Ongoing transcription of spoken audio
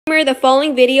The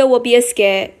following video will be a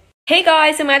skit. Hey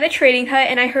guys, I'm at the trading hut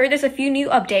and I heard there's a few new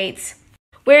updates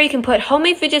where you can put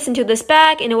homemade fidgets into this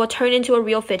bag and it will turn into a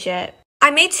real fidget.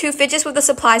 I made 2 fidgets with the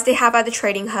supplies they have at the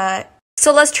trading hut.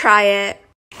 So let's try it.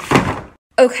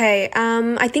 Okay,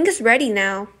 I think it's ready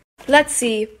now. Let's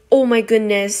see. Oh my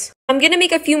goodness. I'm gonna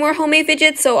make a few more homemade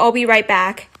fidgets, so I'll be right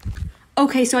back.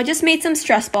 Okay, so I just made some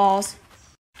stress balls.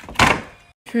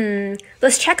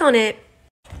 Let's check on it.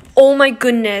 Oh my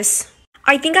goodness.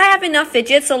 I think I have enough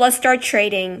fidgets, so let's start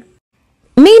trading.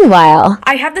 Meanwhile,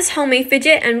 I have this homemade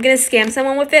fidget and I'm gonna scam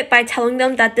someone with it by telling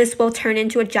them that this will turn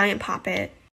into a giant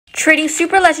poppet. Trading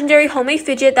super legendary homemade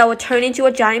fidget that will turn into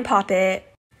a giant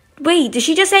poppet. Wait, did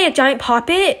she just say a giant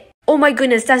poppet? Oh my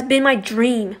goodness, that's been my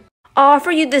dream. I'll offer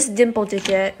you this dimple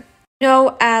digit.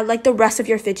 No, like the rest of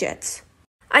your fidgets.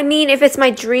 I mean, if it's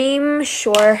my dream,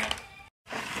 sure.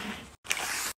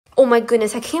 Oh my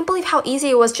goodness, I can't believe how easy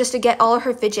it was just to get all of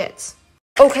her fidgets.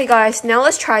 Okay guys, now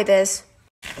let's try this.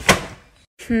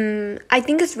 I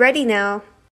think it's ready now.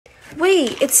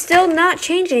 Wait, it's still not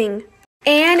changing.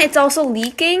 And it's also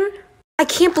leaking? I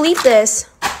can't believe this.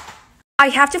 I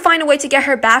have to find a way to get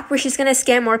her back where she's gonna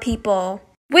scam more people.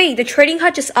 Wait, the trading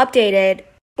hut just updated.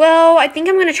 Well, I think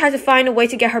I'm gonna try to find a way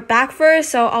to get her back first,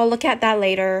 so I'll look at that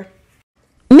later.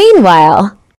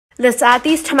 Meanwhile, let's add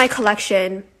these to my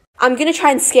collection. I'm gonna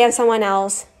try and scam someone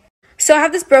else. So I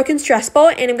have this broken stress ball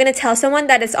and I'm gonna tell someone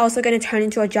that it's also gonna turn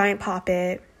into a giant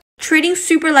poppet. Trading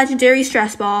super legendary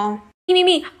stress ball.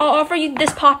 Me, I'll offer you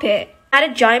this poppet. Add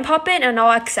a giant poppet and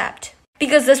I'll accept.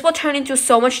 Because this will turn into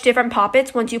so much different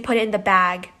poppets once you put it in the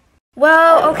bag.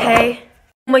 Well, okay.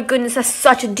 Oh my goodness, that's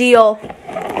such a deal.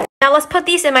 Now let's put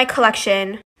these in my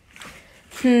collection.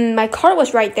 My card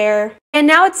was right there. And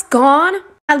now it's gone?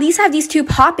 At least I have these 2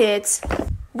 poppets.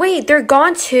 Wait, they're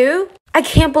gone too? I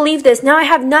can't believe this. Now I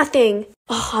have nothing.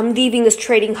 Oh, I'm leaving this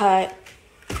trading hut.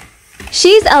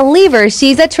 she's a lever,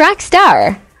 she's a track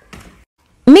star.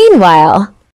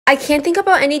 Meanwhile, I can't think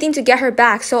about anything to get her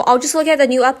back, so I'll just look at the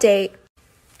new update.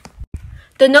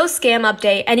 The no scam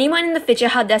update. Anyone in the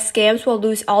fidget hut that scams will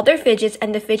lose all their fidgets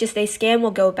and the fidgets they scam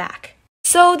will go back.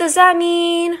 So does that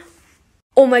mean...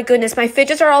 Oh my goodness, my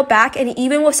fidgets are all back and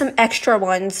even with some extra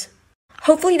ones.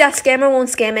 Hopefully that scammer won't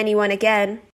scam anyone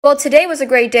again. Well, today was a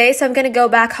great day, so I'm gonna go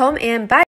back home and bye.